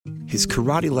his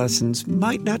karate lessons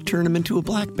might not turn him into a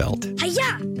black belt.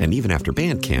 Hi-ya! And even after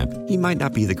band camp, he might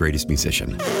not be the greatest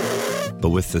musician.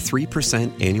 But with the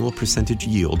 3% annual percentage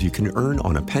yield you can earn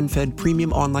on a PenFed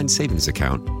premium online savings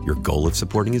account, your goal of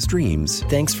supporting his dreams...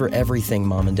 Thanks for everything,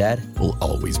 Mom and Dad. ...will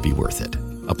always be worth it.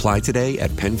 Apply today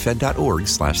at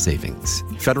PenFed.org/savings.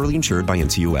 Federally insured by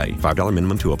NCUA. $5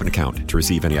 minimum to open account. To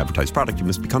receive any advertised product, you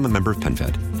must become a member of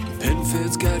PenFed.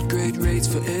 PenFed's got great rates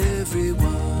for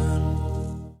everyone.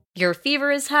 Your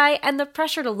fever is high and the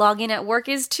pressure to log in at work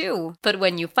is too. But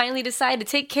when you finally decide to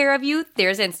take care of you,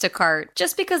 there's Instacart.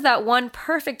 Just because that one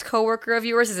perfect coworker of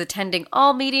yours is attending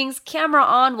all meetings, camera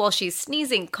on while she's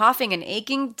sneezing, coughing, and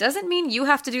aching, doesn't mean you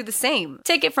have to do the same.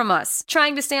 Take it from us.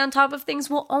 Trying to stay on top of things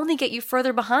will only get you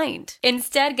further behind.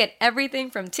 Instead, get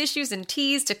everything from tissues and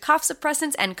teas to cough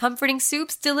suppressants and comforting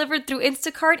soups delivered through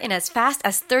Instacart in as fast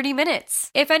as 30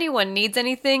 minutes. If anyone needs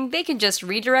anything, they can just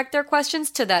redirect their questions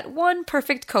to that one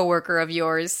perfect coworker of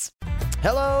yours.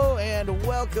 Hello and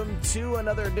welcome to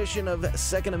another edition of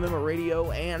Second Amendment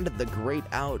Radio and the Great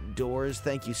Outdoors.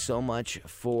 Thank you so much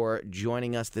for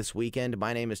joining us this weekend.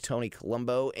 My name is Tony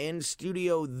Colombo, in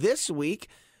studio this week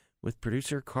with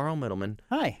producer Carl Middleman.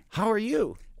 Hi. How are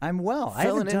you? I'm well. I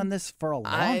haven't done this for a long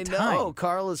time. I know.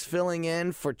 Carl is filling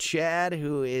in for Chad,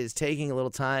 who is taking a little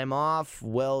time off.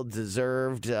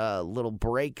 Well-deserved little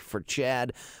break for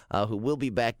Chad, who will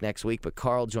be back next week. But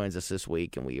Carl joins us this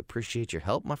week, and we appreciate your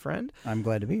help, my friend. I'm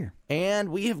glad to be here. And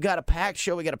we have got a packed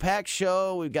show. We've got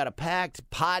a packed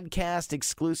podcast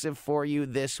exclusive for you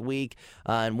this week.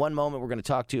 In one moment, we're going to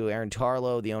talk to Aaron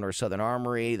Tarlow, the owner of Southern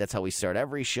Armory. That's how we start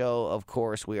every show, of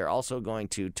course. We are also going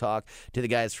to talk to the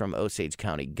guys from Osage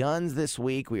County Guns this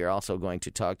week. We are also going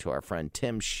to talk to our friend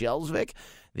Tim Shelsvik,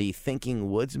 the Thinking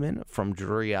Woodsman from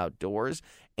Drury Outdoors.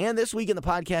 And this week in the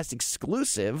podcast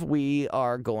exclusive, we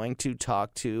are going to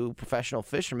talk to professional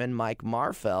fisherman Mike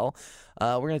Marfell.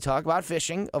 We're going to talk about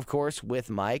fishing, of course, with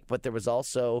Mike, but there was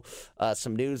also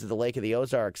some news at the Lake of the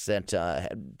Ozarks that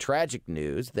had tragic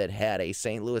news that had a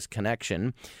St. Louis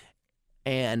connection.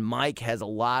 And Mike has a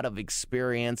lot of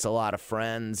experience, a lot of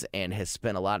friends, and has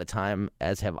spent a lot of time,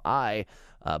 as have I,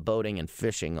 boating and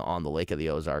fishing on the Lake of the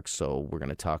Ozarks. So we're going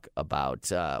to talk about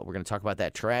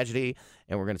that tragedy,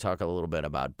 and we're going to talk a little bit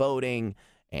about boating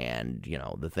and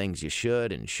the things you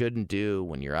should and shouldn't do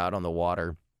when you're out on the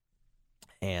water.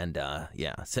 And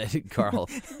Carl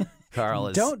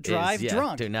is don't drive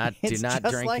drunk. Do not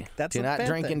drink.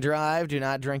 Drink and drive. Do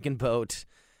not drink and boat.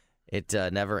 It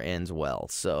never ends well.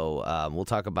 So we'll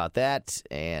talk about that,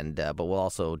 but we'll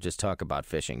also just talk about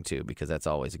fishing too, because that's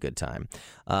always a good time.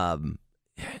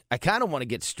 I kind of want to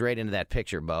get straight into that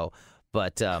picture, Bo,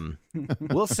 but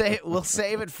we'll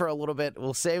save it for a little bit.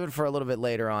 We'll save it for a little bit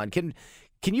later on. Can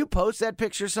you post that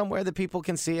picture somewhere that people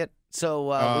can see it, so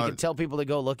we can tell people to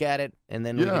go look at it, and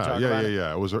then we can talk about it?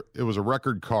 Yeah. It was a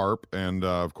record carp, and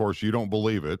of course you don't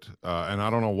believe it, and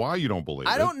I don't know why you don't believe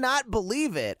it. I don't not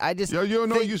believe it. I just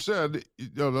you said.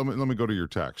 Let me go to your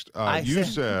text. You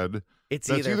said. It's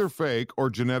either fake or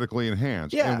genetically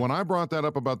enhanced. Yeah. And when I brought that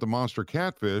up about the monster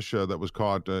catfish that was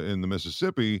caught in the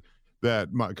Mississippi,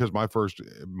 because my first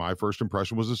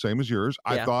impression was the same as yours,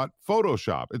 I thought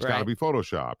Photoshop. It's got to be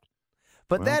Photoshopped.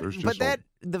 But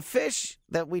the fish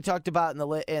that we talked about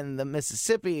in the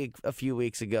Mississippi a few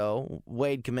weeks ago,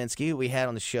 Wade Kaminsky, who we had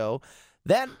on the show,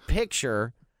 that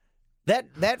picture,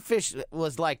 that fish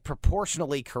was like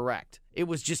proportionally correct. It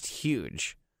was just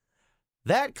huge.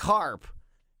 That carp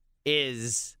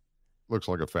looks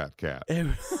like a fat cat.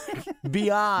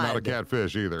 Beyond. Not a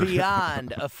catfish either.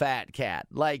 Beyond a fat cat.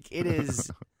 Like it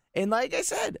is. And like I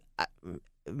said,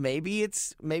 maybe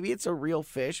it's a real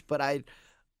fish, but I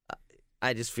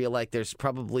just feel like there's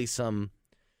probably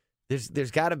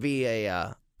there's got to be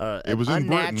an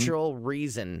unnatural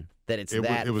reason that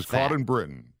it was fat. Caught in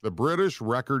Britain. The British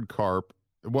record carp.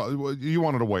 Well, you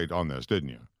wanted to wait on this, didn't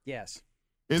you? Yes.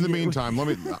 In the meantime,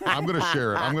 I'm going to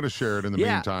share it. I'm going to share it in the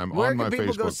meantime on my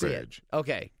Facebook page.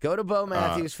 Okay. Go to Bo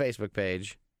Matthews' Facebook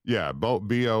page. Yeah,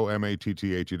 BOMATTHEWS.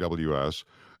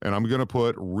 And I'm going to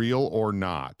put real or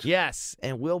not. Yes.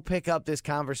 And we'll pick up this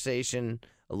conversation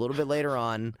a little bit later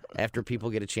on after people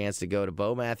get a chance to go to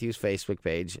Bo Matthews' Facebook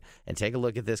page and take a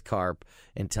look at this carp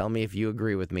and tell me if you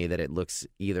agree with me that it looks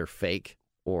either fake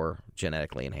or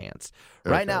genetically enhanced.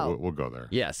 Right now, we'll go there.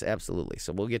 Yes, absolutely.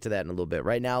 So we'll get to that in a little bit.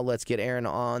 Right now, let's get Aaron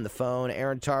on the phone.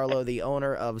 Aaron Tarlow, the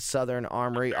owner of Southern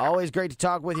Armory. Always great to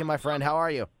talk with you, my friend. How are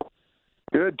you?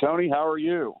 Good, Tony. How are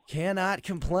you? Cannot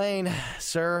complain,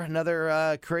 sir.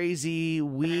 Another crazy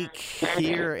week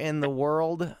here in the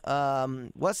world.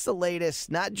 What's the latest,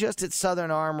 not just at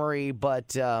Southern Armory,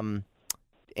 but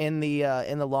in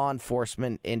the law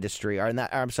enforcement industry, or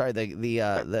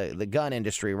the gun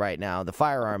industry right now, the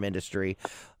firearm industry?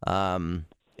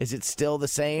 Is it still the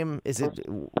same? Is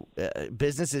it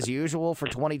business as usual for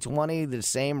 2020? The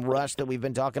same rush that we've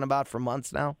been talking about for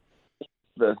months now?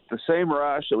 The same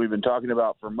rush that we've been talking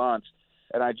about for months.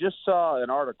 And I just saw an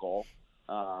article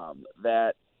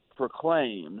that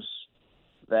proclaims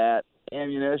that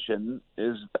ammunition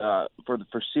is, for the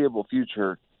foreseeable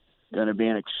future, going to be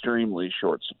in extremely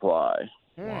short supply.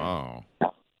 Wow.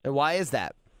 And why is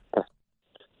that?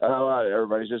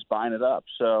 Everybody's just buying it up.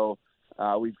 So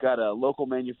we've got a local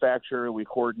manufacturer we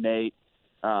coordinate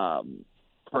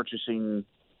purchasing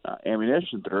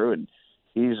ammunition through, and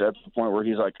he's at the point where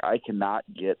he's like, I cannot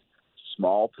get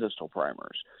small pistol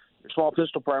primers. Your small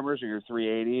pistol primers are your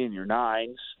 380 and your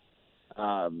 9s.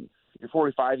 Your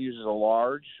 45 uses a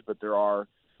large, but there are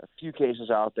a few cases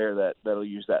out there that'll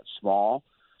use that small.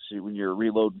 So when you're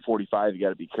reloading 45, you got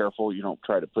to be careful. You don't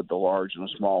try to put the large in a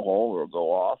small hole or it'll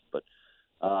go off. But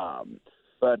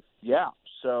yeah,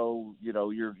 so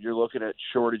you're looking at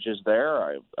shortages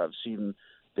there. I've seen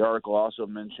the article also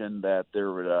mention that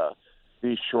there would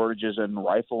be shortages in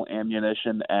rifle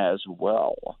ammunition as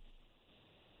well.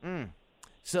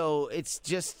 So it's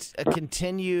just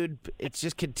continued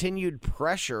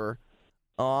pressure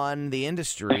on the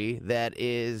industry that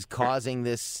is causing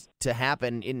this to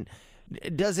happen.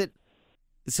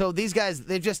 So these guys,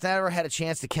 they've just never had a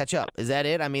chance to catch up. Is that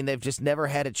it? I mean, they've just never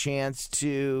had a chance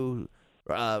to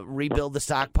rebuild the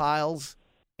stockpiles,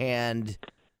 and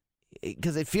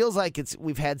because it feels like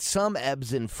we've had some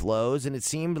ebbs and flows, and it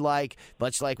seemed like,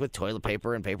 much like with toilet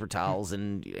paper and paper towels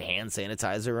and hand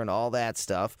sanitizer and all that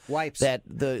stuff, wipes,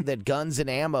 that guns and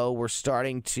ammo were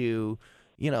starting to,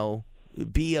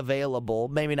 be available.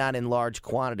 Maybe not in large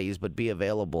quantities, but be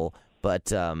available.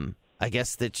 But I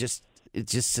guess it's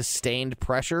just sustained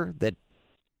pressure that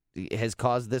has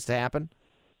caused this to happen.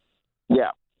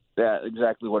 Yeah, that's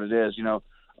exactly what it is.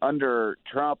 Under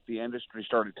Trump, the industry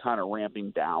started kind of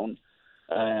ramping down,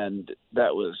 and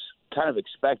that was kind of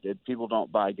expected. People don't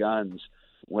buy guns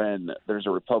when there's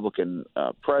a Republican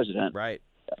president. Right.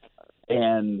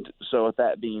 And so with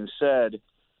that being said,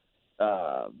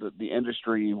 the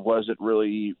industry wasn't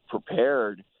really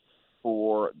prepared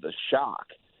for the shock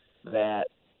that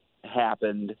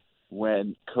happened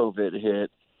when COVID hit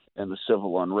and the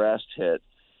civil unrest hit.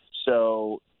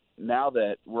 So now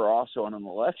that we're also in an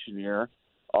election year,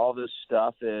 all this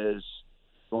stuff is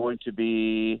going to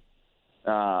be,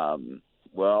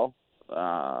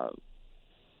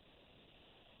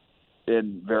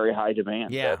 in very high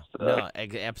demand. Yeah,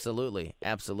 absolutely.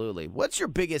 What's your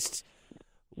biggest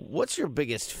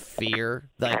fear?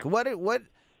 Like,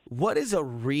 what is a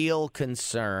real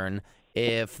concern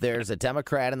if there's a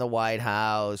Democrat in the White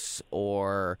House,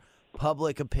 or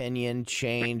public opinion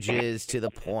changes to the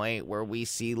point where we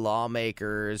see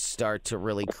lawmakers start to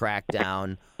really crack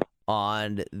down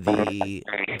on the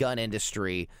gun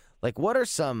industry? Like, what are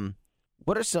some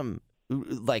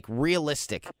like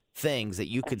realistic things that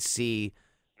you could see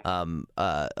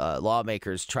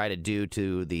lawmakers try to do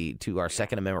to our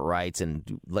Second Amendment rights,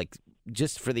 and like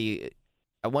just for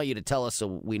I want you to tell us so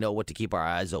we know what to keep our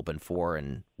eyes open for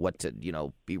and what to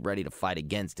be ready to fight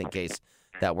against in case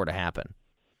that were to happen.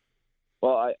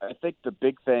 Well, I think the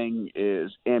big thing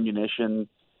is ammunition.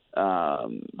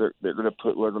 They're going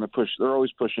to push. They're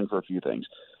always pushing for a few things.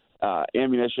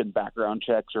 Ammunition background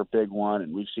checks are a big one,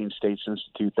 and we've seen states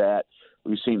institute that.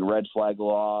 We've seen red flag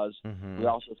laws. Mm-hmm. We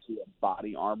also see a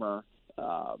body armor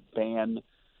ban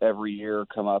every year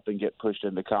come up and get pushed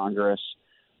into Congress.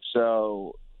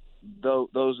 So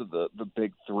those are the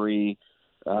big three.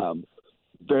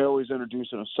 They always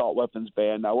introduce an assault weapons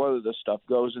ban. Now, whether this stuff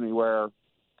goes anywhere,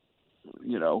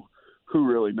 who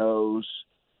really knows?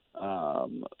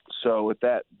 So with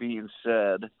that being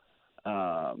said,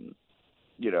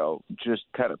 just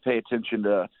kind of pay attention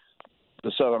to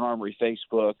the Southern Armory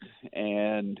Facebook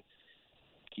and,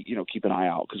 keep an eye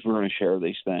out, because we're going to share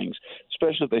these things,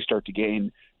 especially if they start to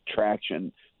gain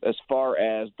traction. As far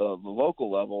as the local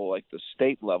level, like the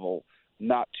state level,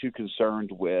 not too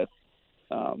concerned with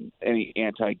any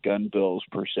anti-gun bills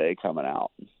per se coming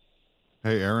out.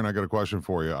 Hey, Aaron, I got a question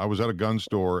for you. I was at a gun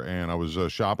store and I was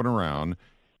shopping around,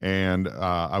 and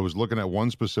I was looking at one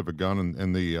specific gun,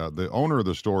 and the owner of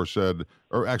the store said,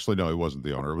 or actually, no, it wasn't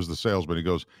the owner. It was the salesman. He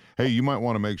goes, hey, you might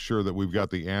want to make sure that we've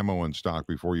got the ammo in stock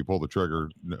before you pull the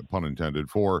trigger, pun intended,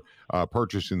 for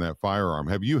purchasing that firearm.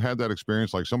 Have you had that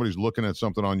experience? Like somebody's looking at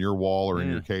something on your wall or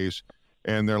in your case,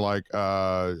 and they're like,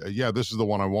 yeah, this is the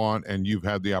one I want, and you've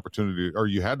had the opportunity, or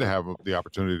you had to have the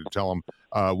opportunity to tell them,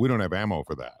 we don't have ammo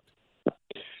for that.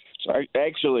 So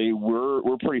actually,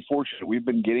 we're pretty fortunate. We've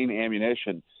been getting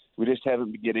ammunition. We just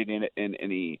haven't been getting it in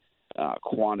any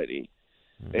quantity.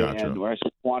 Gotcha. And when I say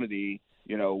quantity,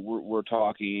 we're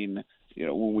talking,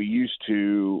 when we used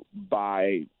to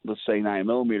buy, let's say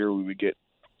 9mm, we would get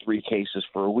 3 cases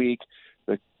for a week.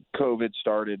 The COVID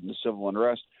started and the civil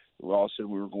unrest. All of a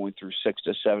sudden we were going through 6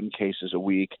 to 7 cases a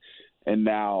week. And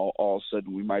now all of a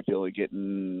sudden we might be able to get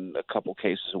in a couple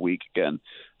cases a week again.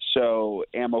 So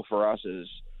ammo for us is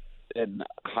in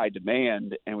high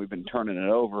demand, and we've been turning it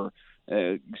over.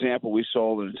 Example, we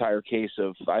sold an entire case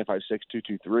of 5.56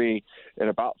 .223 in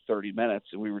about 30 minutes,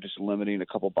 and we were just limiting a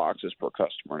couple boxes per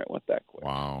customer, and it went that quick.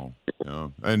 Wow. Yeah.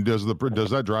 And does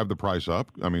that drive the price up?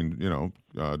 I mean,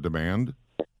 demand?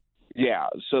 Yeah.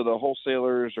 So the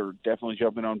wholesalers are definitely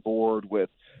jumping on board with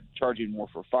charging more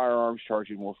for firearms,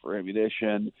 charging more for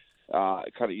ammunition, kind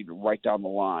of right down the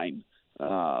line.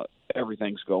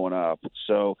 Everything's going up.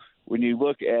 So when you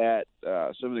look at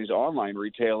some of these online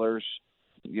retailers,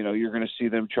 you're going to see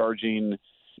them charging,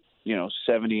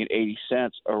 70 and 80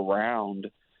 cents a round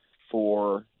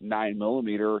for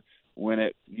 9mm when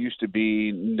it used to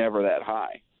be never that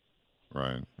high.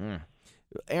 Right.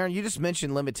 Aaron, you just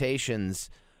mentioned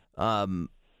limitations,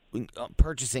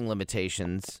 purchasing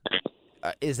limitations.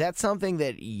 Is that something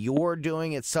that you're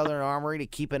doing at Southern Armory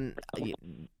to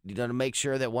to make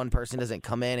sure that one person doesn't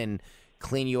come in and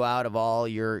clean you out of all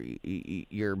your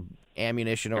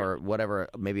ammunition or whatever,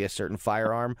 maybe a certain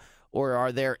firearm? Or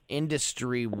are there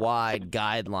industry-wide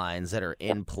guidelines that are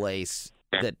in place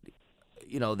that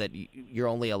that you're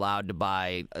only allowed to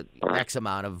buy X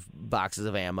amount of boxes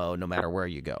of ammo no matter where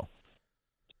you go?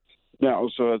 No,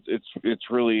 so it's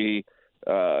really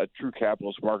a true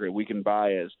capitalist market. We can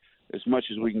buy as much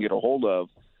as we can get a hold of.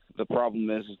 The problem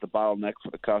is the bottleneck for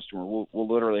the customer. We'll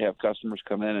literally have customers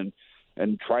come in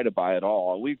and try to buy it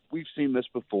all. We've seen this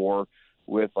before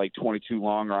with like 22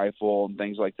 long rifle and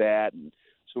things like that. And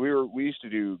so we used to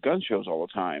do gun shows all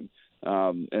the time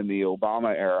in the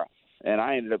Obama era, and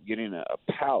I ended up getting a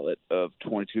pallet of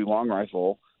 22 long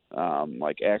rifle,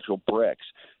 like actual bricks.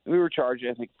 And we were charging,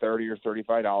 I think, $30 or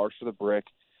 $35 for the brick.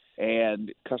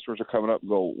 And customers are coming up and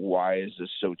go, why is this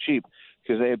so cheap?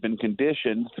 Because they have been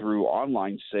conditioned through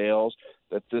online sales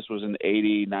that this was an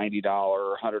 $80, $90,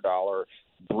 $100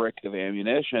 brick of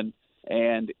ammunition.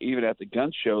 And even at the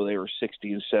gun show, they were $60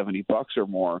 and $70 or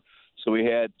more. So we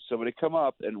had somebody come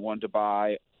up and wanted to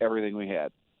buy everything we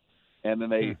had. And then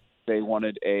they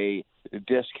wanted a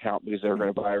discount because they were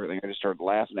going to buy everything. I just started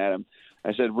laughing at him.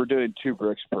 I said, we're doing 2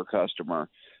 bricks per customer.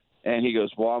 And he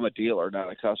goes, well, I'm a dealer,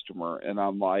 not a customer. And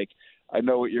I'm like, I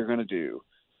know what you're going to do.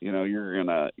 You're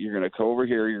gonna go over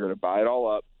here, you're gonna buy it all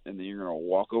up, and then you're gonna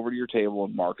walk over to your table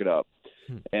and mark it up.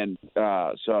 And so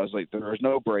I was like, there's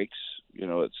no breaks.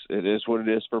 It is what it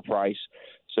is for price.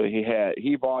 So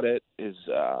he bought it.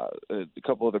 A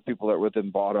couple other people that were with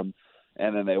him bought them,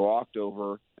 and then they walked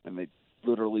over and they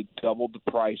literally doubled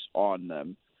the price on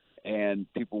them. And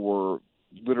people were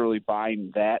literally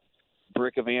buying that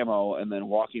brick of ammo and then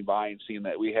walking by and seeing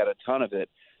that we had a ton of it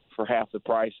for half the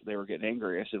price. They were getting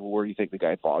angry. I said, well, where do you think the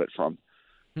guy bought it from?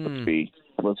 Let's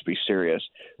be serious.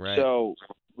 Right. So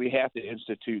we have to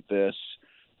institute this,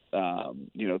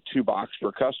 2 box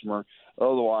per customer.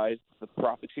 Otherwise, the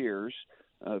profiteers,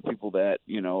 people that,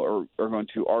 are going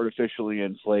to artificially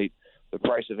inflate the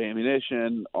price of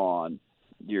ammunition on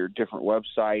your different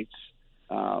websites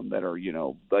that are,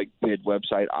 like bid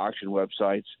website, auction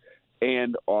websites,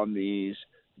 and on these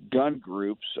gun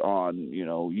groups on,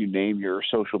 you name your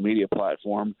social media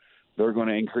platform, they're going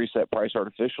to increase that price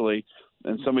artificially,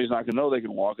 and somebody's not going to know they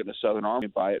can walk into Southern Army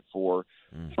and buy it for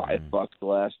 $5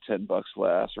 less, $10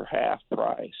 less, or half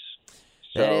price.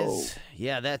 So,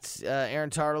 that's Aaron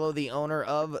Tarlow, the owner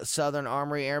of Southern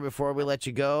Armory. Aaron, before we let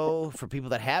you go, for people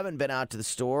that haven't been out to the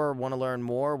store, want to learn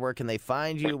more, where can they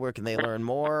find you? Where can they learn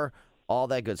more? All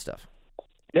that good stuff.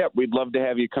 Yeah, we'd love to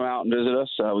have you come out and visit us.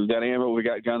 We've got ammo, we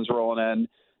got guns rolling in.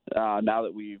 Now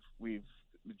that we've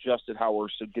adjusted how we're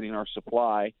getting our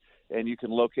supply, and you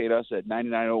can locate us at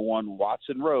 9901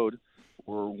 Watson Road.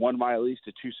 We're 1 mile east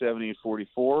of 270 and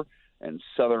 44, and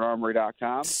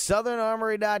SouthernArmory.com.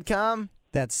 SouthernArmory.com.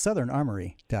 That's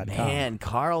SouthernArmory.com. Man,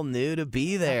 Carl knew to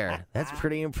be there. That's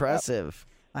pretty impressive.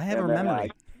 I have a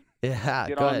memory. Yeah,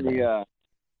 go ahead.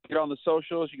 Get on the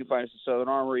socials. You can find us at Southern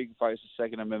Armory. You can find us at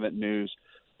Second Amendment News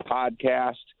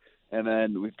podcast. And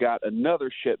then we've got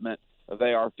another shipment of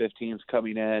AR-15s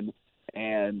coming in.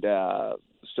 And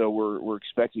so we're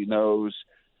expecting those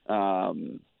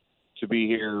to be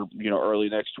here, early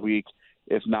next week,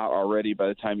 if not already by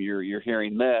the time you're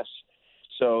hearing this.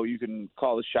 So you can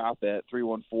call the shop at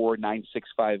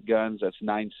 314-965-GUNS. That's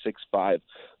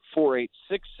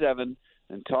 4867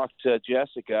 and talk to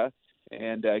Jessica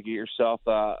and get yourself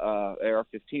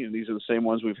AR-15. These are the same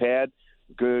ones we've had,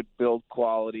 good build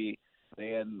quality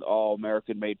and all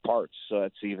American-made parts, so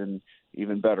it's even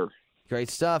better. Great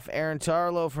stuff. Aaron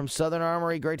Tarlow from Southern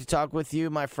Armory, great to talk with you,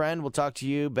 my friend. We'll talk to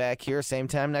you back here same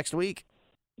time next week.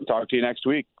 Talk to you next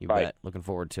week. You Bye. bet. Looking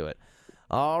forward to it.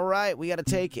 All right, we got to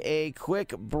take a quick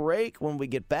break. When we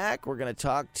get back, we're going to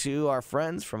talk to our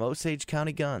friends from Osage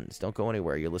County Guns. Don't go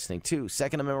anywhere. You're listening to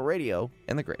Second Amendment Radio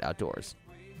and the Great Outdoors.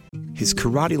 His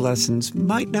karate lessons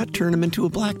might not turn him into a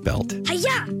black belt.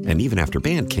 Hi-ya! And even after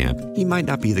band camp, he might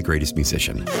not be the greatest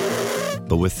musician.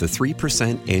 But with the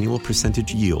 3% annual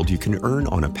percentage yield you can earn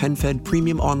on a PenFed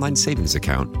premium online savings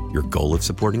account, your goal of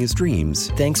supporting his dreams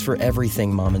Thanks for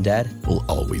everything, Mom and Dad. will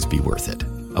always be worth it.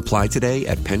 Apply today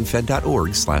at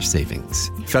PenFed.org/savings.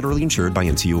 Federally insured by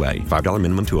NCUA. $5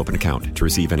 minimum to open account. To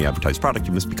receive any advertised product,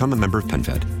 you must become a member of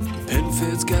PenFed.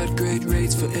 PenFed's got great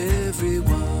rates for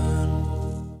everyone.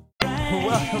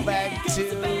 Welcome back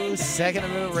to Second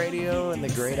Amendment Radio and the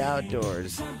Great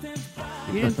Outdoors.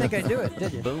 You didn't think I'd do it,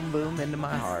 did you? Boom, boom into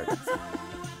my heart.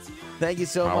 Thank you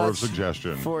so Power of much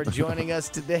suggestion. for joining us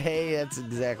today. That's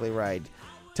exactly right.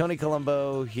 Tony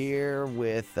Colombo here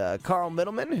with Carl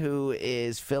Middleman, who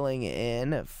is filling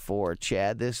in for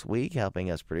Chad this week,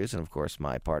 helping us produce, and of course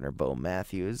my partner Bo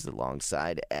Matthews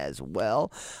alongside as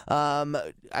well.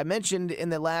 I mentioned in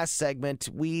the last segment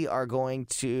we are going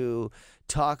to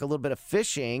talk a little bit of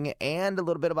fishing and a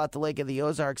little bit about the Lake of the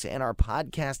Ozarks and our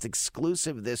podcast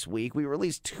exclusive this week. We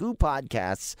release 2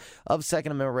 podcasts of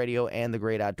Second Amendment Radio and the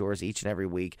Great Outdoors each and every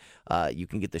week. You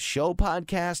can get the show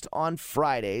podcast on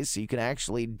Fridays, so you can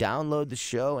actually download the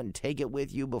show and take it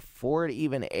with you before it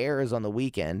even airs on the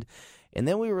weekend. And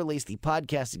then we release the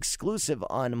podcast exclusive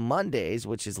on Mondays,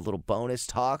 which is a little bonus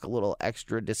talk, a little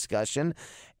extra discussion.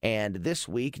 And this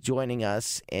week, joining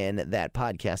us in that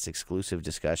podcast exclusive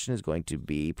discussion is going to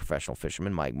be professional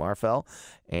fisherman Mike Marfell.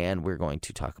 And we're going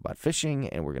to talk about fishing,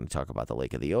 and we're going to talk about the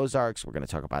Lake of the Ozarks. We're going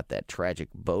to talk about that tragic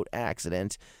boat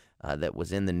accident that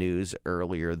was in the news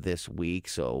earlier this week.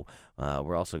 So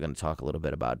we're also going to talk a little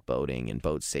bit about boating and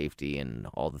boat safety and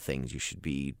all the things you should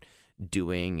be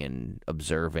doing and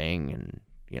observing and,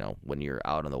 you know, when you're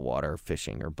out on the water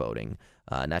fishing or boating,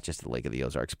 not just the Lake of the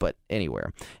Ozarks, but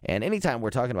anywhere. And anytime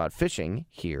we're talking about fishing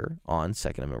here on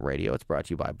Second Amendment Radio, it's brought to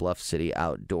you by Bluff City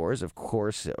Outdoors, of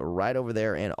course, right over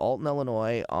there in Alton,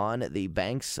 Illinois, on the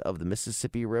banks of the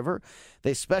Mississippi River.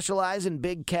 They specialize in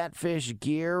big catfish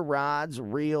gear, rods,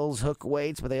 reels, hook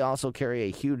weights, but they also carry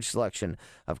a huge selection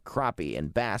of crappie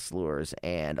and bass lures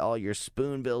and all your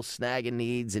spoonbill snagging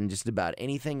needs and just about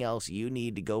anything else you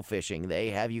need to go fishing. They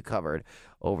have you covered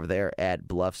over there at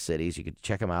Bluff Cities. You can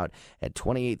check them out at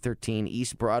 2813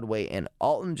 East Broadway in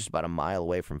Alton, just about a mile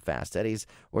away from Fast Eddie's,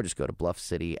 or just go to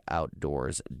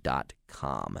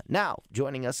bluffcityoutdoors.com. Now,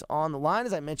 joining us on the line,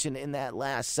 as I mentioned in that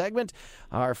last segment,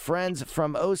 our friends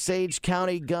from Osage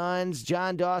County Guns,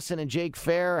 John Dawson and Jake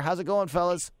Fair. How's it going,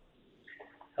 fellas?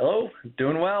 Hello,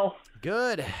 doing well.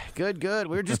 Good. We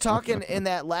were just talking in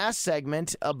that last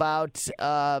segment about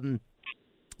the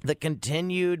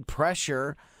continued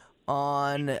pressure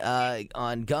on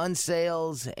gun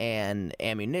sales and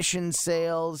ammunition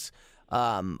sales.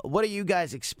 What are you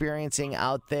guys experiencing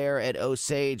out there at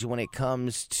Osage when it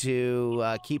comes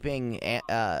to keeping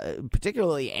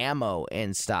particularly ammo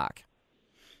in stock?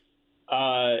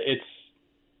 It's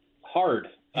hard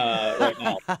right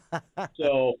now.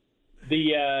 So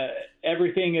the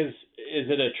everything is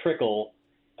at a trickle,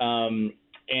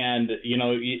 and you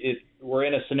know we're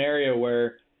in a scenario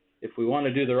where if we want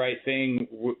to do the right thing,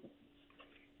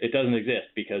 it doesn't exist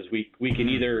because we can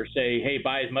either say, hey,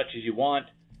 buy as much as you want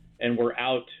and we're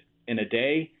out in a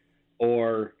day,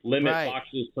 or limit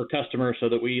boxes per customer so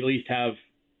that we at least have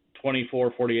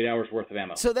 24, 48 hours worth of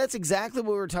ammo. So that's exactly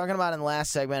what we were talking about in the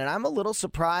last segment, and I'm a little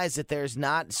surprised that there's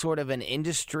not sort of an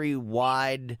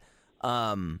industry-wide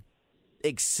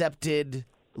accepted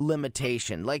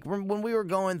limitation. Like when we were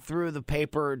going through the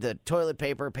toilet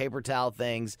paper towel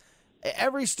things,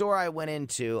 every store I went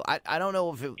into, I don't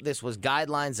know if this was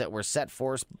guidelines that were set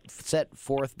forth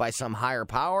by some higher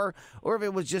power, or if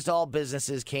it was just all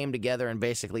businesses came together and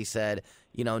basically said,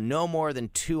 you know, no more than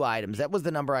 2 items. That was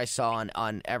the number I saw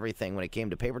on everything when it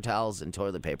came to paper towels and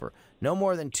toilet paper. No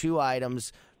more than 2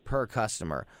 items per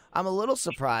customer. I'm a little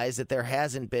surprised that there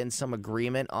hasn't been some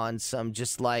agreement on some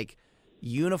just like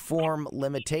uniform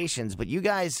limitations, but you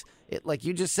guys, like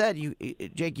you just said,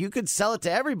 Jake, you could sell it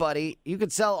to everybody. You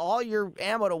could sell all your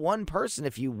ammo to one person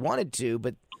if you wanted to,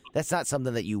 but that's not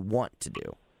something that you want to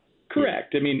do.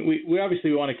 Correct. I mean, we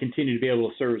obviously want to continue to be able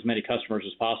to serve as many customers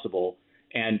as possible,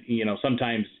 and you know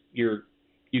sometimes you're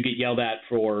you get yelled at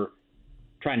for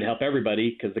trying to help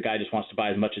everybody because the guy just wants to buy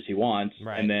as much as he wants.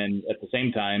 Right. And then at the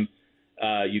same time,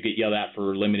 you get yelled at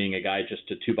for limiting a guy just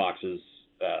to 2 boxes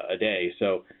a day.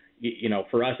 So,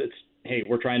 for us, it's, hey,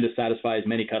 we're trying to satisfy as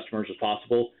many customers as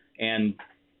possible and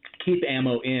keep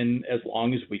ammo in as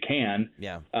long as we can.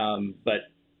 Yeah.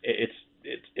 But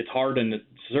it's hard, and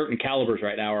certain calibers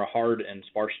right now are hard and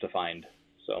sparse to find.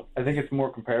 So I think it's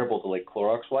more comparable to like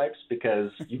Clorox wipes,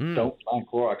 because you don't find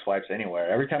Clorox wipes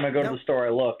anywhere. Every time I go to the store, I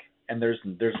look, and there's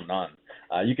none.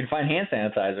 You can find hand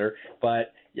sanitizer,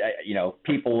 but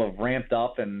people have ramped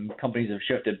up and companies have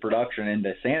shifted production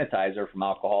into sanitizer from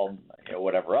alcohol and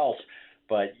whatever else.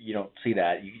 But you don't see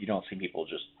that. You don't see people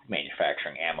just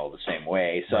manufacturing ammo the same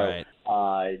way. So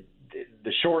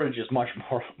the shortage is much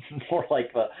more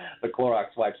like the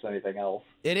Clorox wipes than anything else.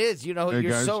 It is. You're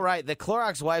guys. so right. The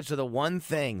Clorox wipes are the one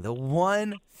thing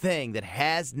that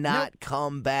has not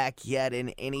come back yet in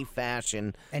any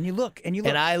fashion. And you look. And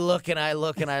I look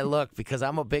because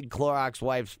I'm a big Clorox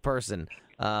wipes person.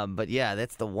 But yeah,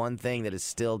 that's the one thing that is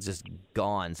still just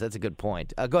gone. So that's a good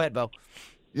point. Go ahead, Bo.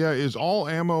 Yeah, is all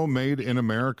ammo made in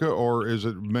America, or is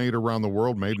it made around the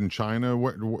world, made in China?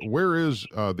 Where is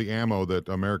the ammo that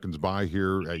Americans buy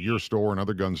here at your store and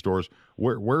other gun stores?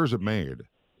 Where is it made?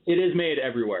 it is made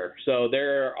everywhere. So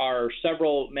there are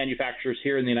several manufacturers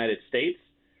here in the United States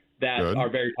that are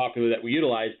very popular that we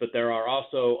utilize, but there are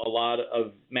also a lot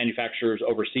of manufacturers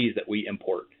overseas that we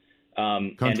import.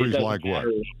 Countries like what?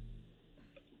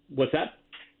 What's that?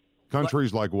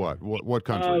 Countries like what? What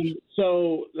countries?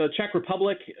 So the Czech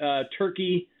Republic,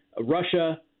 Turkey,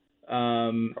 Russia.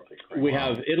 We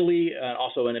have Italy,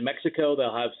 also in Mexico.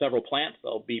 They'll have several plants.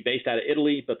 They'll be based out of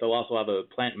Italy, but they'll also have a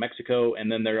plant in Mexico.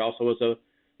 And then there also is a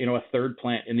third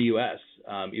plant in the U.S.,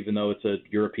 even though it's a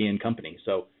European company.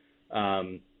 So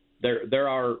there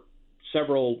are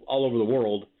several all over the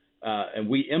world, and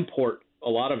we import a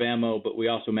lot of ammo, but we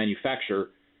also manufacture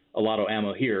a lot of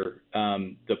ammo here.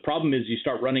 The problem is you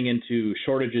start running into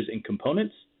shortages in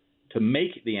components to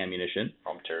make the ammunition.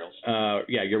 Raw materials.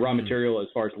 Your raw material as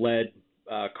far as lead,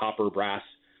 copper, brass.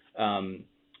 And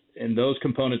those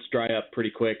components dry up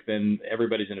pretty quick, then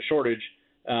everybody's in a shortage.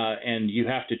 And you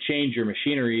have to change your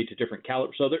machinery to different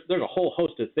calibers. So there's a whole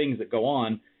host of things that go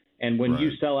on. And when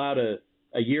you sell out a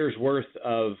year's worth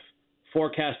of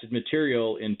forecasted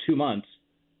material in 2 months,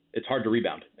 it's hard to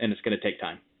rebound, and it's going to take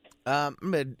time. I'm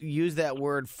going to use that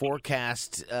word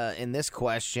forecast in this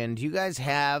question. Do you guys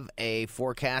have a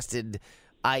forecasted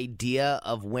idea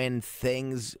of when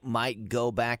things might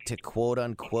go back to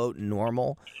quote-unquote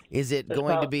normal? Is it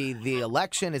going to be the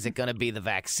election? Is it going to be the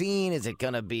vaccine? Is it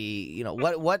going to be,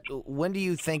 when do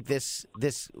you think this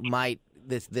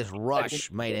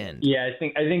rush might end? Yeah, I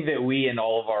think that we and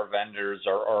all of our vendors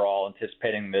are all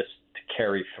anticipating this to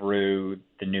carry through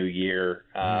the new year,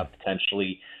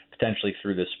 potentially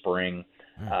through the spring.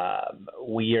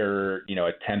 We are,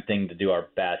 attempting to do our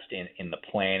best in the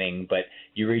planning, but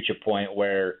you reach a point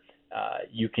where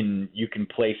you can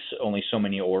place only so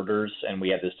many orders, and we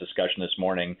had this discussion this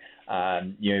morning.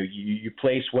 You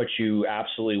place what you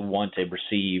absolutely want to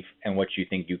receive and what you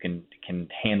think you can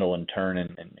handle and turn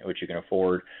and what you can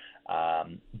afford.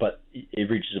 But it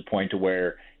reaches a point to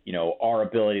where our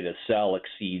ability to sell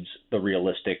exceeds the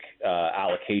realistic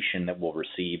allocation that we'll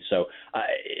receive. So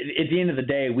at the end of the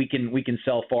day, we can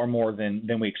sell far more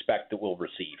than we expect that we'll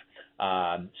receive.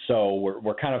 So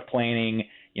we're kind of planning,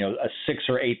 a 6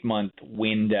 or 8 month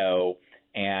window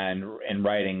and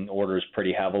writing orders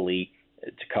pretty heavily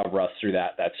to cover us through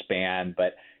that span.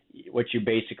 But what you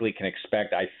basically can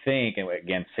expect, I think, and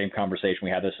again, same conversation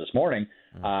we had this morning,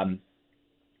 the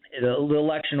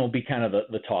election will be kind of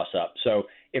the toss-up. So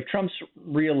if Trump's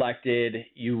reelected,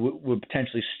 you would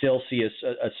potentially still see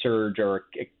a surge or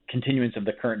a continuance of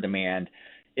the current demand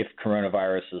if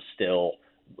coronavirus is still,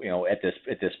 at this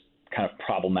kind of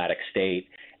problematic state.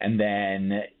 And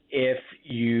then if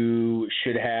you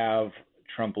should have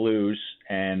Trump lose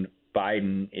and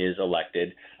Biden is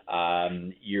elected,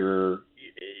 you're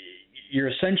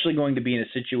essentially going to be in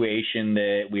a situation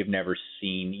that we've never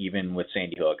seen, even with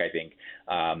Sandy Hook. I think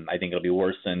it'll be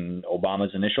worse than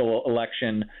Obama's initial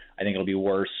election. I think it'll be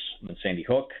worse than Sandy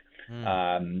Hook.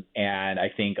 And I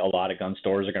think a lot of gun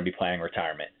stores are going to be planning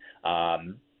retirement.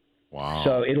 Wow.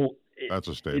 So that's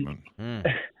a statement. And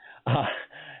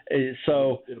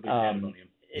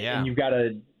you've got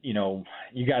to,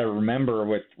 you got to remember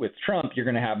with Trump, you're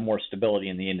going to have more stability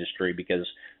in the industry because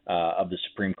of the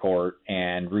Supreme Court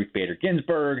and Ruth Bader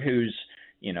Ginsburg, who's,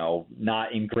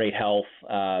 not in great health.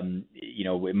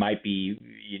 It might be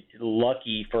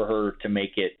lucky for her to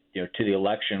make it, to the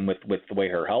election with the way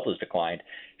her health has declined.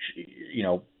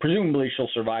 Presumably she'll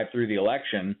survive through the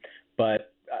election,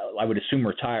 but I would assume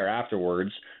retire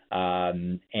afterwards.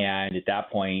 And at that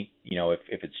point,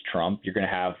 if it's Trump, you're going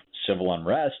to have civil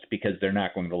unrest because they're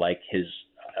not going to like his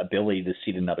ability to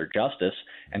seat another justice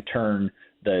and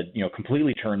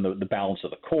completely turn the balance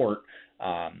of the court.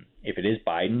 If it is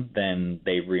Biden, then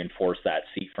they reinforce that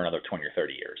seat for another 20 or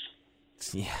 30 years.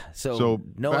 Yeah. So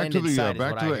no back end to in the sight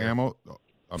back is to what the I hear. ammo.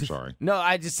 I'm sorry. No,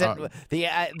 I just said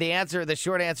the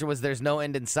short answer was there's no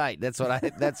end in sight. That's what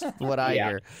I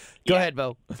hear. Go ahead,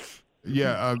 Bo.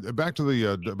 Yeah, back to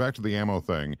the ammo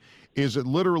thing. Is it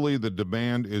literally the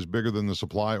demand is bigger than the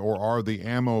supply, or are the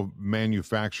ammo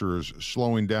manufacturers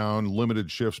slowing down,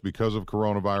 limited shifts because of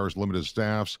coronavirus, limited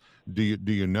staffs? Do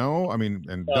you know? I mean,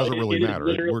 and does it really matter?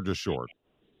 We're just short.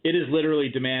 It is literally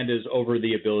demand is over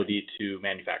the ability to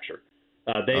manufacture.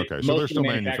 Okay, so they're still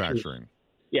manufacturing.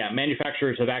 Yeah,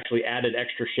 manufacturers have actually added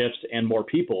extra shifts and more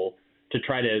people to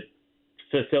try to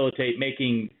facilitate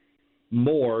making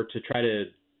more to try to,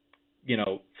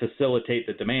 facilitate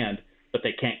the demand, but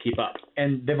they can't keep up.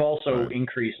 And they've also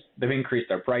increased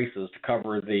their prices to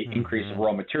cover the increase of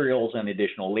raw materials and the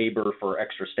additional labor for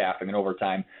extra staffing and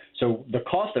overtime. So the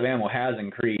cost of ammo has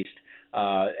increased.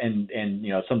 And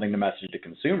something to message to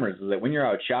consumers is that when you're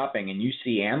out shopping and you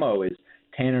see ammo is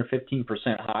 10 or 15%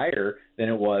 higher than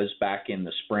it was back in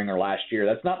the spring or last year,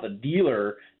 that's not the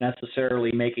dealer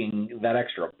necessarily making that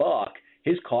extra buck.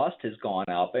 His cost has gone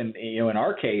up. And, in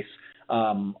our case,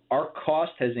 our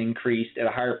cost has increased at a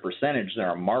higher percentage than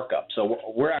our markup. So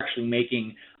we're actually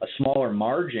making a smaller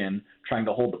margin trying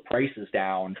to hold the prices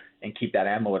down and keep that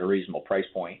ammo at a reasonable price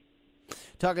point.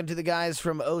 Talking to the guys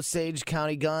from Osage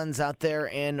County Guns out there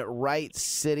in Wright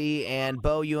City. And,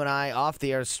 Bo, you and I, off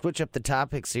the air, switch up the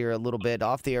topics here a little bit.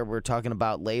 Off the air, we're talking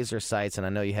about laser sights, and I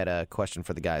know you had a question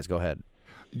for the guys. Go ahead.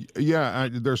 Yeah,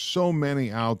 there's so many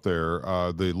out there,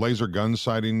 the laser gun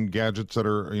sighting gadgets that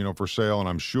are, for sale, and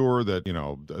I'm sure that,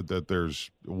 that there's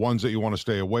ones that you want to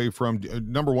stay away from.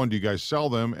 Number one, do you guys sell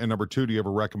them? And number two, do you have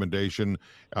a recommendation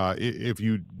if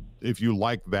you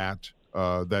like that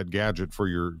gadget for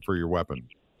your weapon?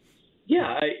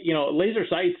 Yeah, laser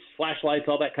sights, flashlights,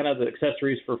 all that kind of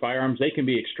accessories for firearms, they can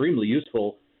be extremely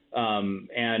useful.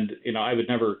 And I would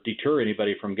never deter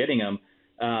anybody from getting them.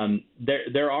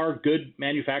 There are good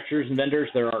manufacturers and vendors.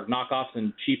 There are knockoffs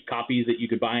and cheap copies that you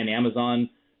could buy on Amazon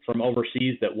from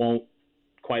overseas that won't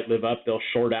quite live up. They'll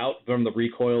short out from the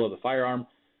recoil of the firearm.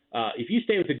 If you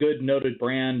stay with a good noted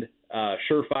brand,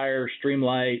 Surefire,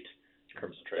 Streamlight,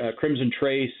 Crimson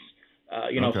Trace,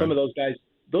 Okay. Some of those guys,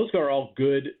 those are all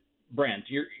good brands.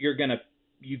 You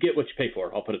get what you pay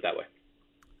for. I'll put it that way.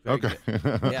 Okay.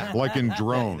 Yeah. Like in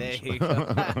drones. There you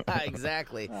go.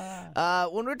 Exactly.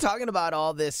 When we're talking about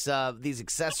all this, these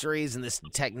accessories and this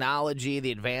technology,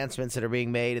 the advancements that are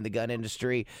being made in the gun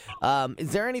industry,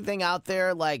 is there anything out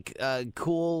there like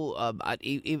cool?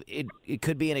 It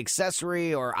could be an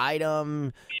accessory or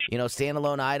item,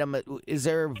 standalone item. Is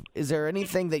there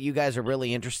anything that you guys are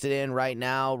really interested in right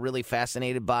now? Really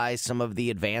fascinated by some of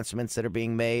the advancements that are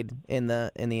being made in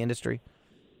the industry?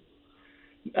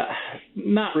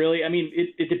 Not really. I mean,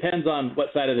 it depends on what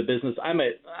side of the business.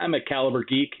 I'm a caliber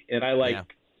geek, and I like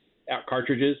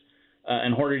cartridges.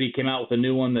 And Hornady came out with a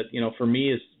new one that for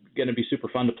me is going to be super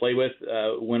fun to play with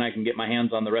when I can get my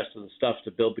hands on the rest of the stuff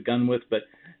to build the gun with. But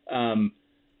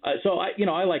so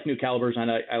I like new calibers,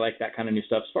 and I like that kind of new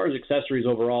stuff. As far as accessories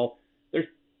overall, there's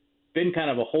been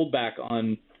kind of a holdback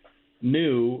on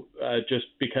new just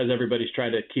because everybody's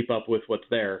trying to keep up with what's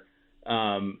there.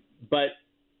 But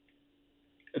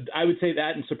I would say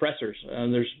that and suppressors.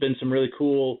 There's been some really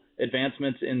cool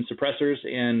advancements in suppressors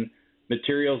and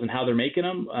materials and how they're making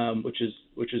them, which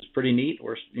is pretty neat.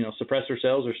 Where suppressor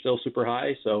sales are still super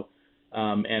high, so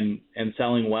and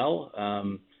selling well.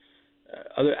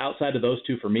 Outside of those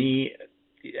two, for me,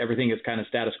 everything is kind of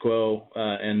status quo,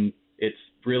 and it's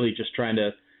really just trying to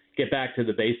get back to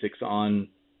the basics on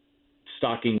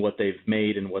stocking what they've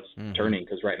made and what's turning.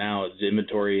 Because right now, the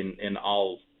inventory in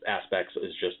all aspects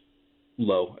is just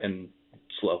low and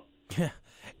slow.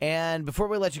 And before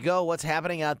we let you go, what's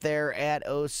happening out there at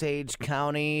Osage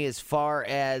County as far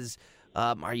as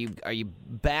are you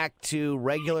back to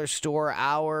regular store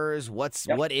hours?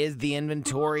 What is the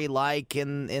inventory like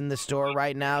in the store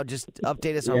right now? Just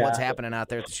update us on what's happening out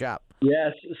there at the shop.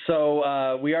 Yes,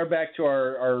 so we are back to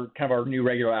our kind of our new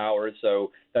regular hours.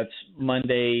 So that's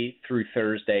Monday through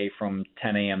Thursday from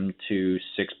 10 a.m. to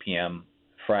 6 p.m.,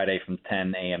 Friday from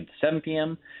 10 a.m. to 7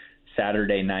 p.m.,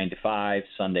 Saturday 9 to 5,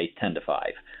 Sunday 10 to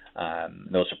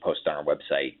Those are posted on our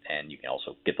website, and you can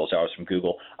also get those arrows from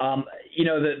Google.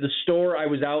 The store, I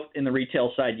was out in the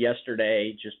retail side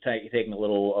yesterday, just taking a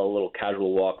little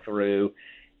casual walk through,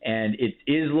 and it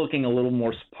is looking a little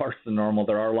more sparse than normal.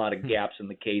 There are a lot of gaps in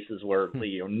the cases where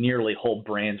nearly whole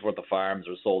brands worth of firearms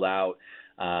are sold out.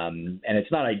 And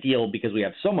it's not ideal because we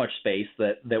have so much space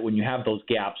that when you have those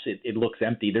gaps, it looks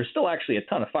empty. There's still actually a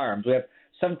ton of firearms. We have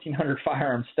 1,700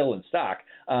 firearms still in stock.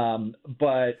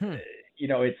 But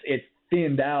it's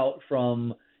thinned out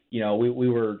from, we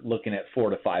were looking at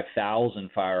 4,000 to 5,000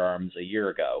 firearms a year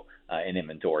ago in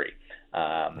inventory.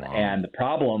 And the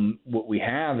problem what we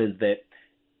have is that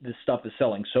this stuff is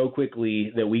selling so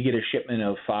quickly that we get a shipment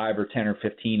of 5 or 10 or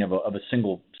 15 of a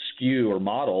single SKU or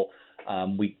model.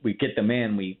 We get them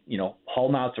in, we haul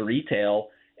them out to retail,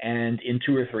 and in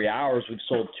 2 or 3 hours, we've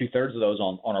sold 2/3 of those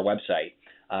on our website.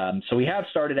 So we have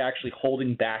started actually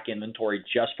holding back inventory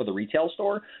just for the retail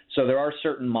store. So there are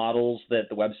certain models that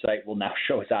the website will now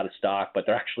show us out of stock, but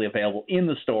they're actually available in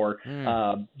the store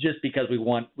just because we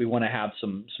want to have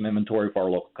some inventory for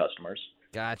our local customers.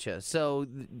 Gotcha. So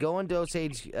going to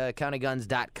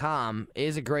OsageCountyGuns.com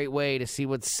is a great way to see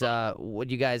what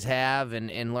you guys have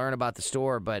and learn about the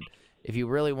store. But if you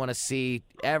really want to see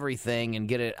everything and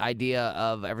get an idea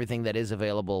of everything that is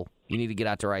available, you need to get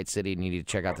out to Wright City and you need to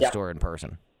check out the store in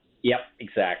person. Yep,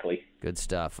 exactly. Good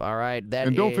stuff. All right.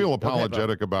 And don't feel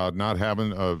apologetic about not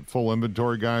having a full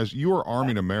inventory, guys. You are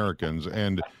arming Americans,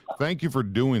 and thank you for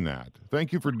doing that.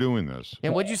 Thank you for doing this.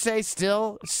 And would you say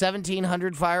still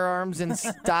 1,700 firearms in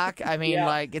stock? I mean,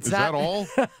 it's Is not.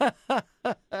 Is that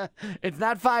all? It's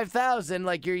not 5,000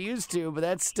 like you're used to, but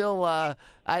that's still. I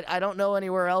don't know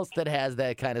anywhere else that has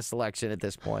that kind of selection at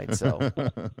this point. So.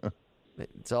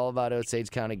 It's all about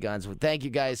Osage County Guns. Well, thank you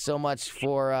guys so much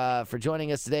for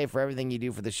joining us today, for everything you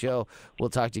do for the show. We'll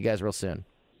talk to you guys real soon.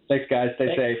 Thanks, guys. Stay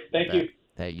safe. Thank you.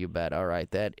 Hey, you bet. All right.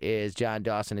 That is John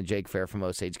Dawson and Jake Fair from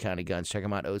Osage County Guns. Check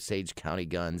them out,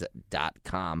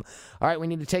 OsageCountyGuns.com. All right, we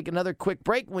need to take another quick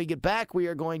break. When we get back, we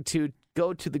are going to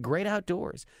go to the Great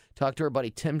Outdoors, talk to our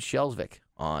buddy Tim Shelsvik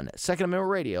on Second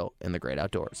Amendment Radio in the Great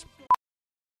Outdoors.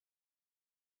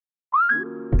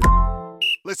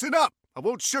 Listen up. I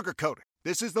won't sugarcoat it.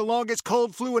 This is the longest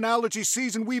cold, flu, and allergy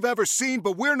season we've ever seen,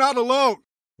 but we're not alone.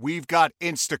 We've got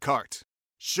Instacart.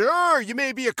 Sure, you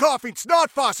may be a coughing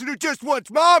snot faucet who just wants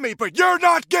mommy, but you're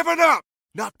not giving up!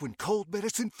 Not when cold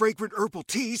medicine, fragrant herbal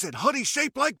teas, and honey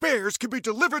shaped like bears can be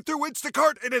delivered through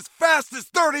Instacart in as fast as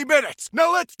 30 minutes.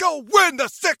 Now let's go win the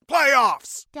sick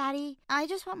playoffs! Daddy, I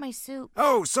just want my soup.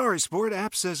 Oh, sorry, Sport.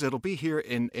 App says it'll be here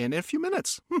in a few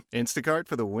minutes. Instacart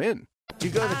for the win.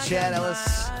 Did you go to the Chad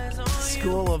Ellis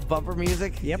School of Bumper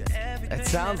Music? Yep. It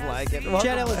sounds like it.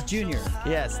 Chad Ellis Jr.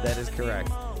 Yes, that is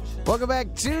correct. Welcome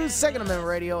back to Second Amendment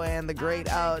Radio and the Great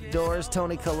Outdoors.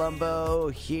 Tony Colombo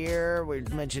here. We're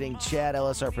mentioning Chad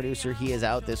Ellis, our producer. He is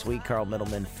out this week. Carl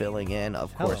Middleman filling in.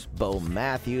 Of course, Bo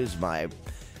Matthews, my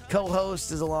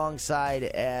co-host, is alongside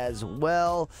as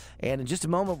well. And in just a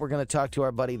moment, we're going to talk to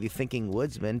our buddy, the Thinking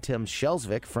Woodsman, Tim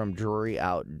Shelsvik from Drury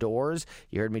Outdoors.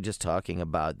 You heard me just talking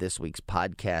about this week's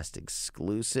podcast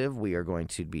exclusive. We are going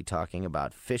to be talking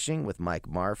about fishing with Mike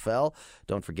Marfell.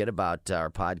 Don't forget about our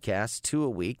podcast, 2 a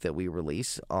week, that we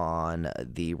release on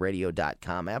the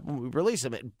radio.com app. When we release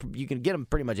them, you can get them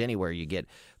pretty much anywhere you get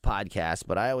podcasts,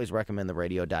 but I always recommend the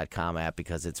radio.com app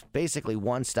because it's basically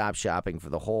one-stop shopping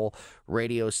for the whole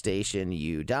radio station.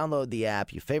 You download the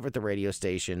app, you favorite the radio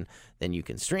station, then you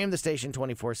can stream the station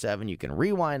 24/7, you can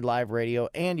rewind live radio,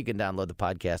 and you can download the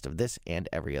podcast of this and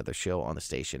every other show on the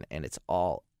station, and it's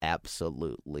all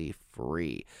absolutely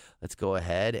free. Let's go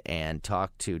ahead and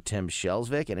talk to Tim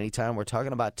Shelsvik, and anytime we're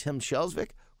talking about Tim Shelsvik,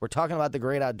 we're talking about the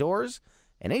Great Outdoors,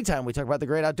 and anytime we talk about the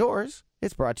Great Outdoors,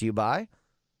 it's brought to you by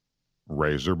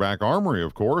Razorback Armory,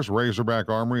 of course. Razorback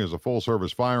Armory is a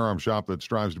full-service firearm shop that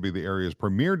strives to be the area's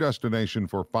premier destination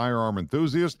for firearm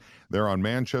enthusiasts. They're on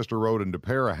Manchester Road in De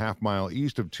Pere, a half-mile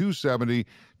east of 270.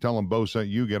 Tell them Bo sent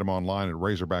you. Get them online at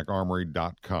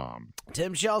RazorbackArmory.com.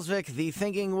 Tim Shelsvik, the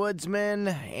Thinking Woodsman,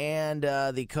 and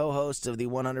the co-host of the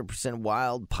 100%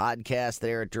 Wild podcast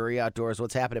there at Drury Outdoors.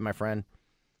 What's happening, my friend?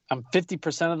 I'm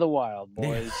 50% of the wild,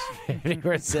 boys.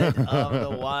 50% of the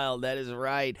wild. That is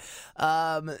right.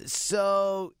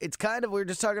 So it's kind of, we were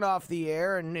just talking off the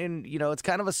air, and you know, it's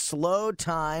kind of a slow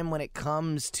time when it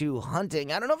comes to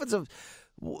hunting. I don't know if it's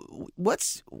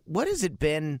what has it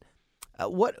been?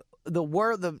 What the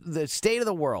world, the state of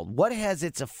the world? What has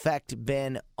its effect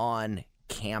been on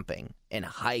camping and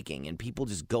hiking and people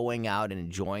just going out and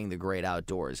enjoying the great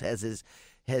outdoors? Has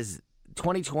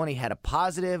 2020 had a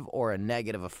positive or a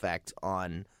negative effect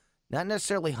on not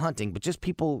necessarily hunting, but just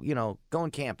people, you know,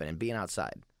 going camping and being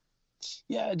outside?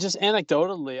 Yeah, just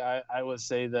anecdotally, I would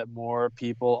say that more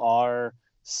people are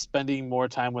spending more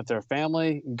time with their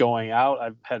family, going out.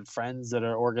 I've had friends that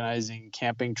are organizing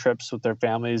camping trips with their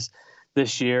families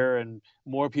this year, and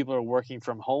more people are working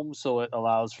from home, so it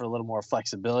allows for a little more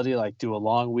flexibility, like do a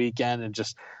long weekend and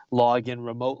just log in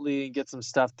remotely and get some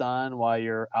stuff done while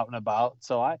you're out and about.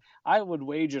 So I would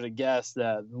wager to guess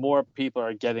that more people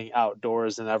are getting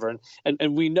outdoors than ever.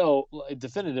 And we know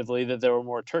definitively that there were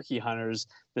more turkey hunters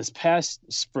this past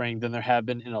spring than there have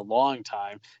been in a long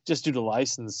time, just due to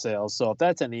license sales. So if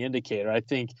that's any indicator, I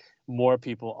think more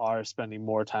people are spending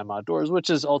more time outdoors, which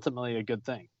is ultimately a good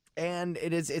thing. And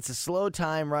it's a slow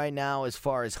time right now as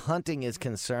far as hunting is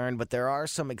concerned, but there are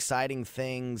some exciting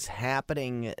things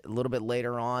happening a little bit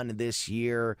later on this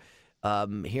year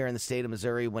here in the state of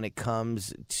Missouri when it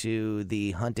comes to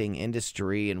the hunting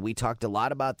industry. And we talked a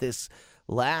lot about this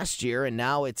last year, and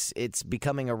now it's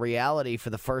becoming a reality for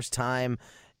the first time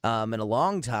in a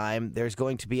long time. There's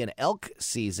going to be an elk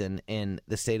season in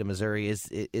the state of Missouri.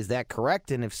 Is that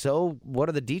correct? And if so, what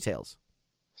are the details?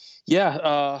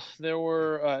 Yeah, there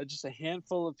were just a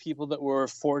handful of people that were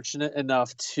fortunate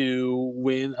enough to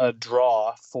win a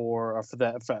draw for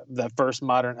that first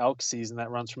modern elk season that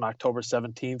runs from October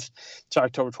 17th to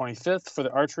October 25th for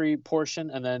the archery portion,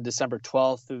 and then December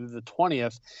 12th through the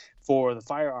 20th for the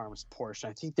firearms portion.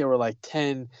 I think there were like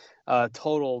 10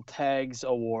 total tags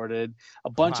awarded. A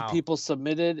bunch of people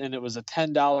submitted, and it was a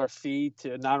 $10 fee,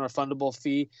 a non-refundable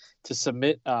fee to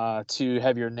submit to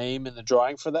have your name in the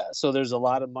drawing for that. So there's a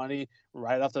lot of money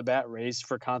right off the bat raised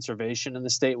for conservation in the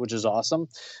state, which is awesome.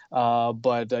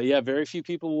 But very few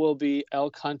people will be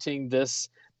elk hunting this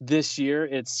year.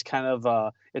 It's kind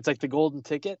of it's like the golden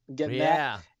ticket, getting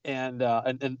that. And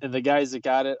the guys that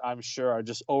got it, I'm sure, are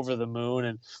just over the moon,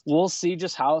 and we'll see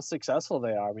just how successful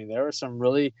they are. I mean, there are some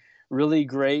really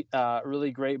great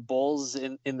bulls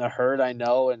in the herd, I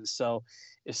know, and so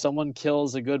if someone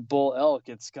kills a good bull elk,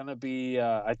 it's gonna be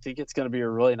I think it's gonna be a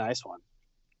really nice one.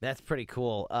 That's pretty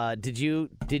cool. Did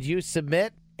you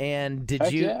submit? And do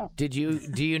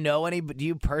you know do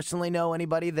you personally know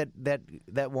anybody that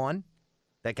won?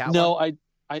 That got no, one?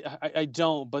 I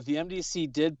don't, but the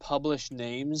MDC did publish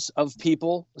names of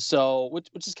people, so which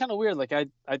is kind of weird. Like I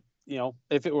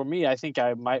if it were me, I think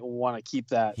I might want to keep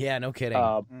that. Yeah, no kidding.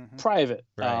 Private.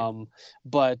 Right.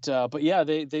 But yeah,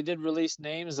 they did release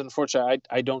names. Unfortunately,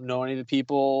 I don't know any of the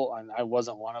people, and I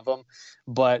wasn't one of them.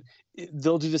 But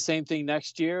they'll do the same thing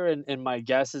next year, and my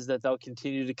guess is that they'll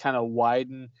continue to kind of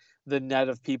widen the net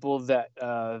of people that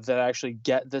actually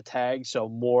get the tag, so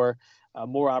more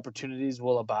opportunities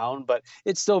will abound, but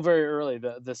it's still very early.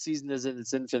 The season is in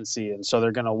its infancy, and so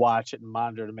they're going to watch it and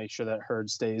monitor to make sure that herd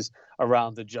stays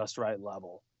around the just right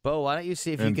level. Bo, why don't you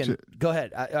see if you can go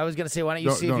ahead? I was going to say, why don't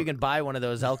you see if you can buy one of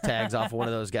those elk tags off of one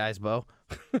of those guys, Bo?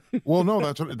 Well,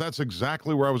 no, that's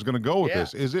exactly where I was going to go with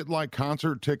this. Is it like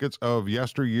concert tickets of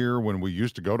yesteryear when we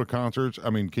used to go to concerts?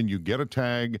 I mean, can you get a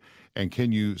tag and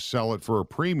can you sell it for a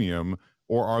premium,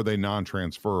 or are they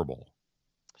non-transferable?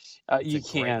 You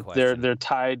can't. They're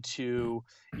tied to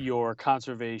your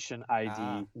conservation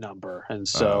ID number, and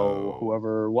so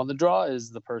whoever won the draw is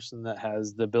the person that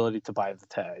has the ability to buy the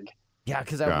tag. Yeah,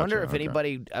 because I wonder if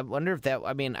anybody. I wonder if that.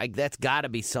 I mean, that's got to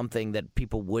be something that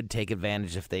people would take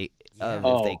advantage if they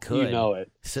could. You know it.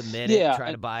 Submit it,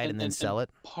 try to buy it, and then sell it.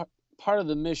 Part of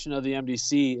the mission of the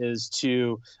MDC is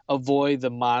to avoid the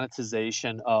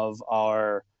monetization of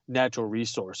our natural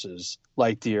resources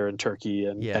like deer and turkey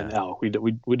and elk. We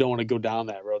don't want to go down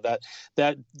that road.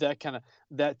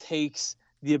 That takes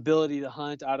the ability to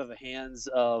hunt out of the hands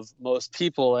of most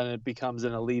people, and it becomes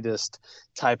an elitist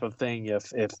type of thing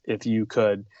if you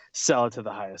could sell it to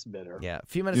the highest bidder. Yeah, a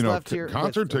few minutes left here.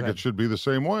 Concert tickets should be the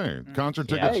same way. Concert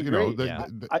tickets,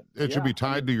 it should be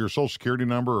tied to your Social Security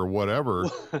number or whatever,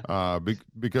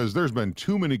 because there's been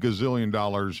too many gazillion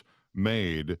dollars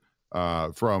made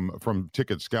from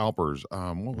ticket scalpers.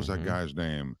 What was that guy's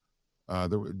name?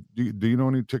 Do you know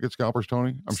any ticket scalpers,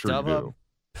 Tony? I'm sure you do.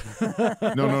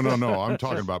 No. I'm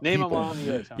talking about name people.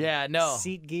 them on. Yeah, no.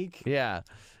 SeatGeek. Yeah,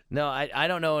 no. I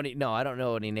don't know any. No, I don't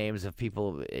know any names of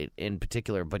people in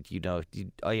particular. But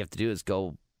all you have to do is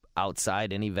go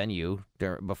outside any venue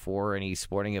before any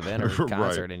sporting event or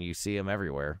concert, and you see them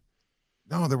everywhere.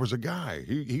 No, there was a guy.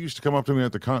 He used to come up to me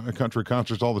at the country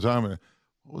concerts all the time. What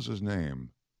was his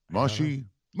name? Mushy?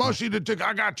 Mushy the ticket.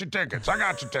 I got your tickets.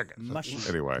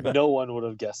 Anyway. No one would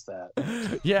have guessed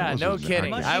that. Yeah, no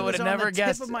kidding. Mushy I would have never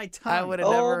guessed. I would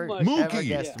have never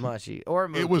guessed Mushy or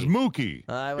Mookie. It was Mookie.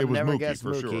 I would never guess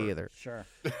Mookie sure. either. Sure.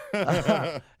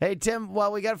 Hey, Tim,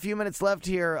 well, we got a few minutes left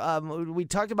here. We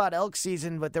talked about elk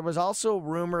season, but there was also a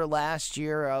rumor last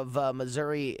year of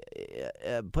Missouri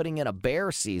putting in a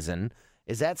bear season.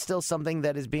 Is that still something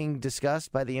that is being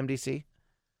discussed by the MDC?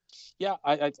 Yeah,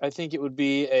 I think it would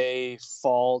be a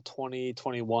fall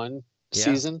 2021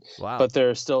 season, but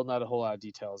there's still not a whole lot of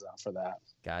details out for that.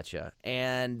 Gotcha.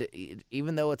 And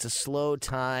even though it's a slow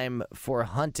time for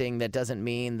hunting, that doesn't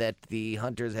mean that the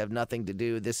hunters have nothing to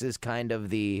do. This is kind of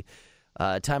the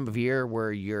time of year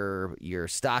where you're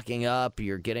stocking up,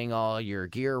 you're getting all your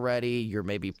gear ready, you're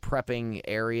maybe prepping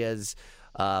areas.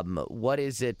 What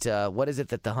is it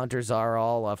that the hunters are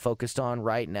all focused on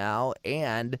right now?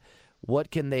 And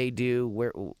what can they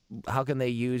do? How can they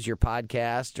use your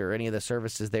podcast or any of the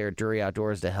services there at Drury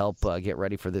Outdoors to help get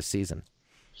ready for this season?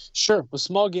 Sure. Well,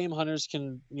 small game hunters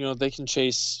can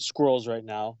chase squirrels right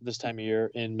now this time of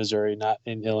year in Missouri, not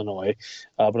in Illinois.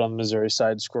 But on the Missouri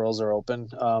side, squirrels are open.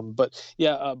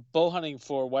 Bow hunting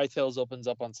for whitetails opens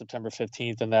up on September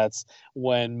 15th, and that's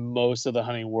when most of the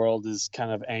hunting world is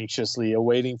kind of anxiously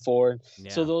awaiting for.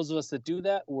 Yeah. So those of us that do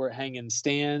that, we're hanging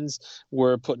stands,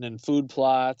 we're putting in food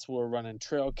plots, we're running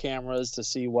trail cameras to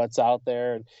see what's out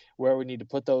there and where we need to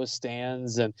put those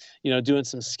stands, and doing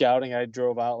some scouting. I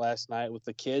drove out last night with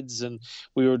the kids, and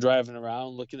we were driving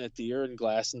around looking at deer and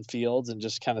glassing fields and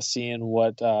just kind of seeing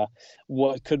what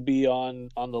could be on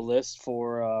the list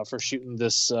for shooting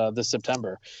this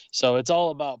September. So it's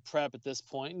all about prep at this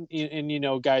point,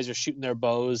 and guys are shooting their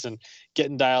bows and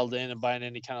getting dialed in and buying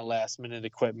any kind of last minute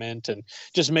equipment and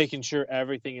just making sure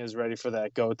everything is ready for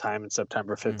that go time in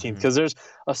September 15th, because there's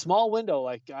a small window,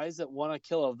 like guys that want to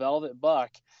kill a velvet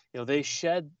buck. They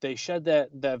shed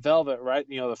that velvet, right?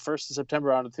 The 1st of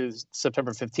September on to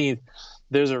September 15th.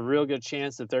 There's a real good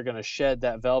chance that they're going to shed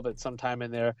that velvet sometime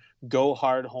in there, go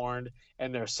hard horned,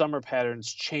 and their summer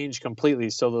patterns change completely.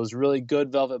 So those really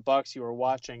good velvet bucks you were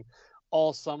watching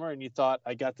all summer and you thought,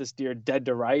 I got this deer dead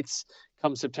to rights,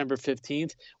 come September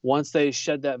 15th, once they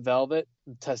shed that velvet,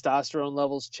 testosterone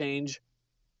levels change.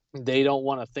 They don't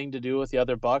want a thing to do with the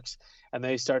other bucks, and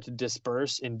they start to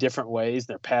disperse in different ways.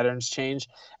 Their patterns change,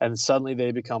 and suddenly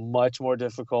they become much more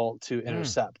difficult to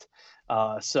intercept.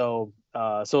 So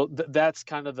that's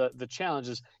kind of the challenge.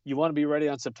 Is you want to be ready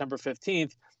on September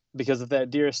 15th, because if that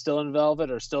deer is still in velvet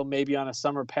or still maybe on a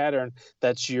summer pattern,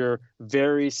 that's your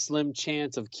very slim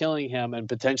chance of killing him and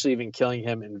potentially even killing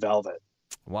him in velvet.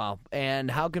 Wow. And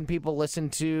how can people listen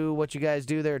to what you guys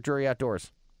do there at Drury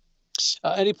Outdoors?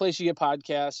 Any place you get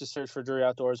podcasts, just search for Drury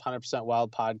Outdoors 100%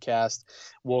 Wild Podcast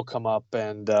will come up,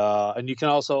 and you can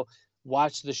also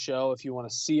watch the show if you want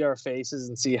to see our faces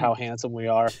and see how handsome we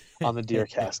are on the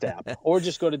DeerCast app, or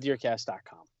just go to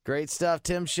DeerCast.com. Great stuff,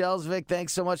 Tim Shelsvik.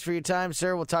 Thanks so much for your time,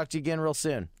 sir. We'll talk to you again real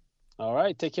soon. All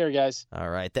right. Take care, guys. All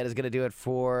right. That is going to do it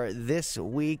for this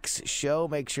week's show.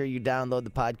 Make sure you download the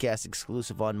podcast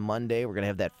exclusive on Monday. We're going to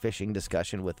have that fishing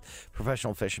discussion with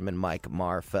professional fisherman Mike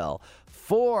Marfell.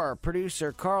 For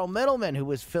producer Carl Middleman, who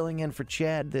was filling in for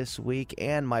Chad this week,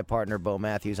 and my partner Bo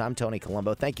Matthews, I'm Tony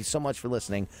Colombo. Thank you so much for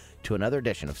listening to another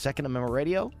edition of Second Amendment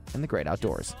Radio and the Great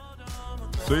Outdoors.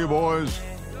 See you, boys.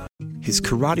 His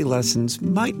karate lessons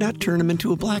might not turn him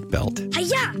into a black belt.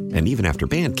 Hi-ya! And even after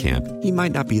band camp, he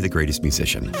might not be the greatest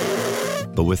musician.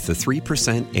 But with the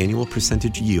 3% annual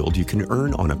percentage yield you can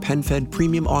earn on a PenFed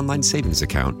premium online savings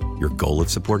account, your goal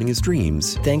of supporting his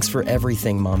dreams... Thanks for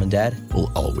everything, Mom and Dad.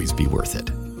 ...will always be worth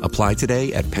it. Apply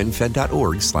today at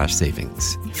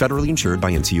PenFed.org/savings. Federally insured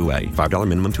by NCUA. $5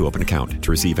 minimum to open account.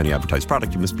 To receive any advertised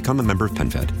product, you must become a member of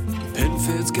PenFed.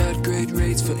 PenFed's got great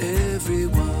rates for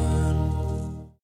everyone.